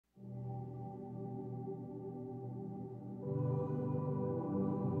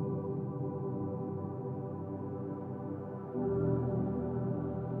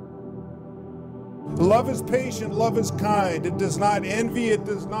Love is patient, love is kind. It does not envy, it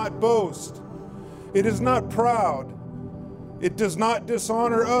does not boast. It is not proud. It does not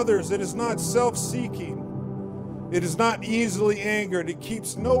dishonor others. It is not self-seeking. It is not easily angered. It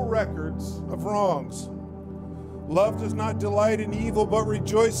keeps no records of wrongs. Love does not delight in evil, but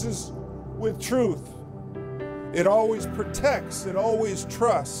rejoices with truth. It always protects, it always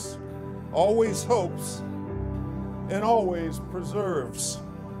trusts, always hopes, and always preserves.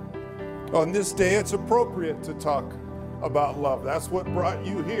 On this day, it's appropriate to talk about love. That's what brought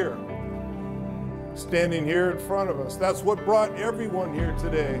you here, standing here in front of us. That's what brought everyone here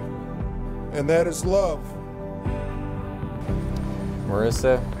today, and that is love.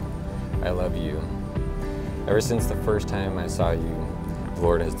 Maryssa, I love you. Ever since the first time I saw you, the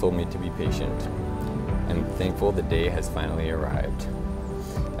Lord has told me to be patient. I'm thankful the day has finally arrived.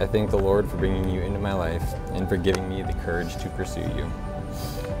 I thank the Lord for bringing you into my life and for giving me the courage to pursue you.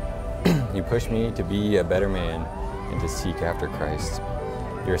 You push me to be a better man and to seek after Christ.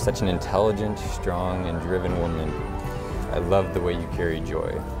 You're such an intelligent, strong, and driven woman. I love the way you carry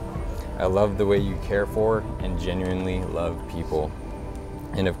joy. I love the way you care for and genuinely love people.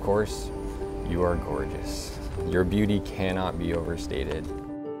 And of course, you are gorgeous. Your beauty cannot be overstated.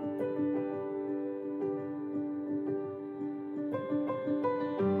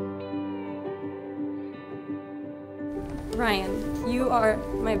 Ryan, you are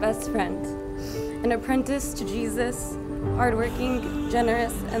my best friend, an apprentice to Jesus, hardworking,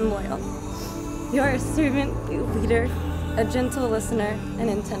 generous, and loyal. You are a servant, a leader, a gentle listener, and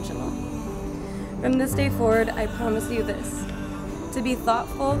intentional. From this day forward, I promise you this: to be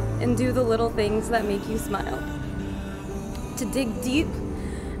thoughtful and do the little things that make you smile. To dig deep,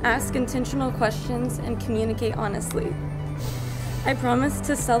 ask intentional questions, and communicate honestly. I promise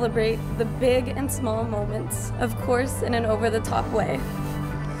to celebrate the big and small moments, of course in an over-the-top way.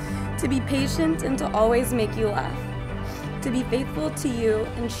 To be patient and to always make you laugh. To be faithful to you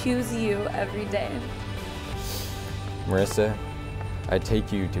and choose you every day. Maryssa, I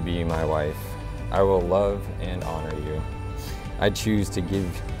take you to be my wife. I will love and honor you. I choose to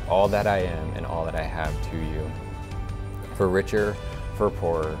give all that I am and all that I have to you. For richer, for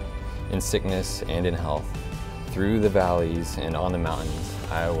poorer, in sickness and in health, through the valleys and on the mountains,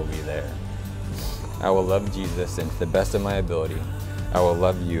 I will be there. I will love Jesus, and to the best of my ability, I will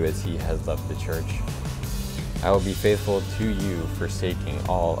love you as he has loved the church. I will be faithful to you, forsaking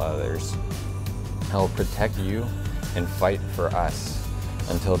all others. I will protect you and fight for us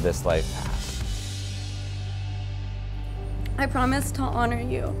until this life passes. I promise to honor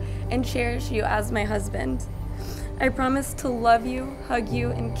you and cherish you as my husband. I promise to love you, hug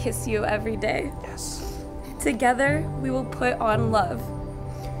you, and kiss you every day. Yes. Together, we will put on love,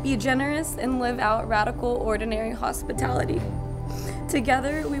 be generous, and live out radical, ordinary hospitality.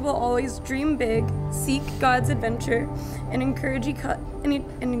 Together, we will always dream big, seek God's adventure, and encourage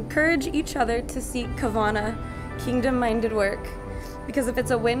each other to seek Kavana, kingdom-minded work. Because if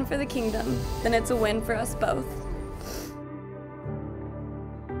it's a win for the kingdom, then it's a win for us both.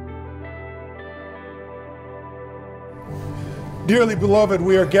 Dearly beloved,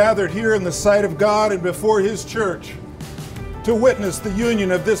 we are gathered here in the sight of God and before his church to witness the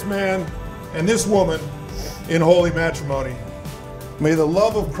union of this man and this woman in holy matrimony. May the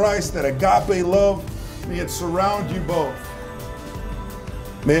love of Christ, that agape love, may it surround you both.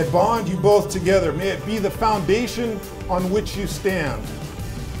 May it bond you both together. May it be the foundation on which you stand.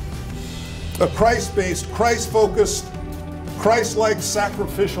 A Christ-based, Christ-focused, Christ-like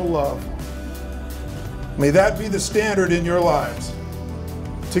sacrificial love. May that be the standard in your lives,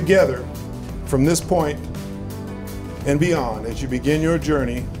 together, from this point and beyond, as you begin your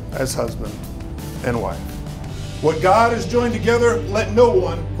journey as husband and wife. What God has joined together, let no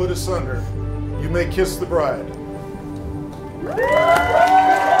one put asunder. You may kiss the bride.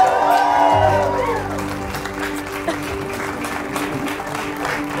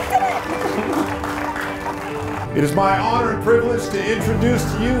 It is my honor and privilege to introduce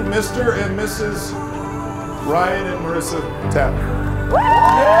to you Mr. and Mrs. Ryan and Maryssa Tapio.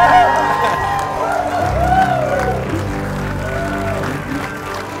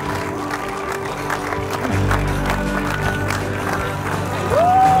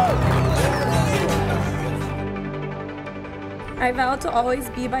 I vow to always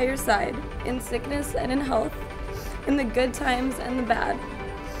be by your side, in sickness and in health, in the good times and the bad.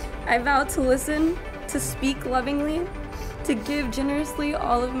 I vow to listen, to speak lovingly, to give generously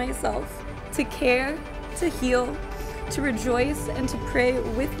all of myself, to care, to heal, to rejoice, and to pray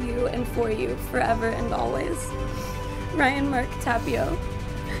with you and for you forever and always. Ryan Mark Tapio,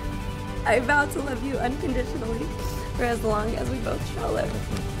 I vow to love you unconditionally for as long as we both shall live.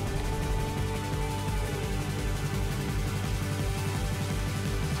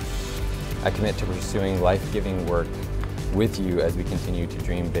 I commit to pursuing life-giving work with you as we continue to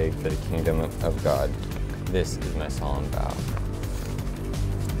dream big for the kingdom of God. This is my solemn vow.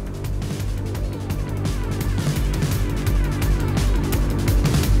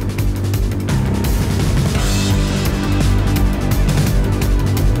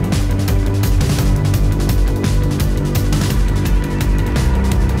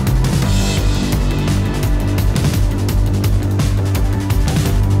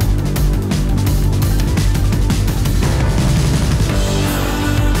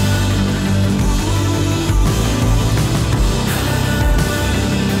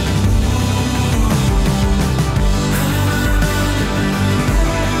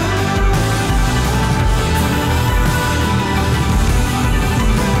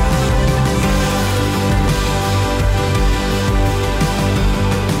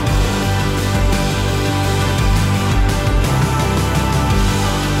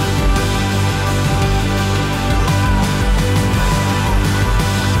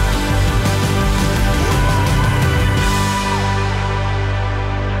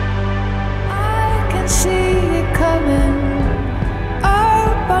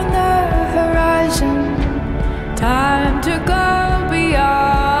 Time to go beyond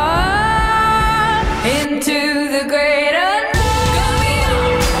into the great unknown. Go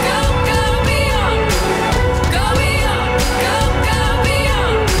beyond, go beyond. Go beyond, go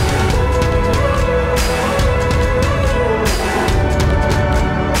beyond.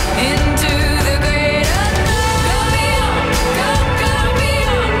 Into the great unknown. Go beyond, go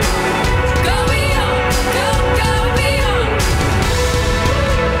beyond. Go beyond, go beyond.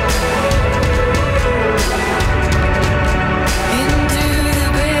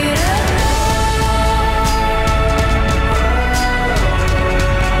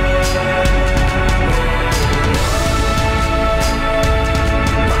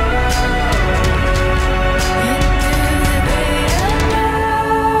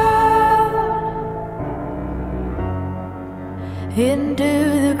 Into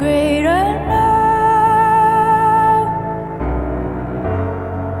the great unknown.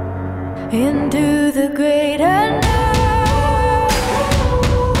 Into the great unknown.